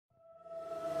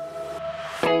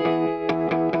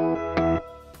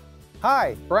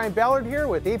Hi, Brian Ballard here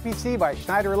with APC by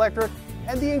Schneider Electric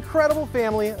and the incredible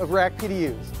family of rack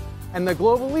PDUs. And the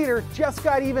global leader just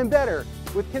got even better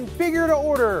with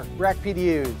Configure-to-Order Rack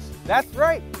PDUs. That's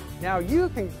right, now you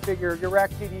can configure your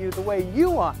rack PDU the way you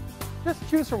want. Just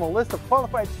choose from a list of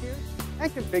qualified SKUs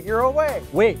and configure away.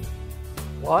 Wait,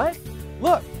 what?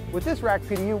 Look, with this rack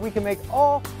PDU, we can make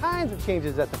all kinds of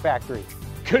changes at the factory.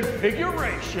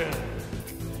 Configuration.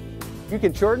 You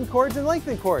can shorten cords and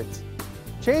lengthen cords,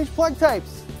 change plug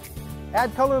types,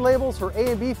 add color labels for A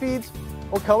and B feeds,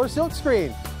 or color silk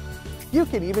screen. You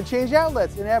can even change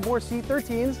outlets and add more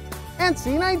C13s and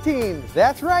C19s.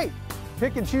 That's right.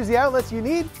 Pick and choose the outlets you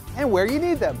need and where you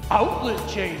need them. Outlet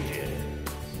changes.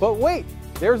 But wait,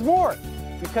 there's more.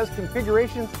 Because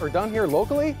configurations are done here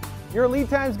locally, your lead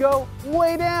times go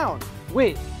way down.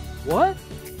 Wait, what?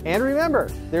 And remember,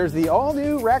 there's the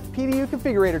all-new Rack PDU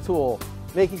Configurator tool,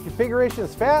 making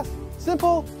configurations fast,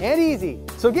 simple, and easy.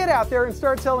 So get out there and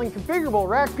start selling configurable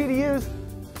Rack PDUs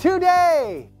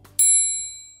today!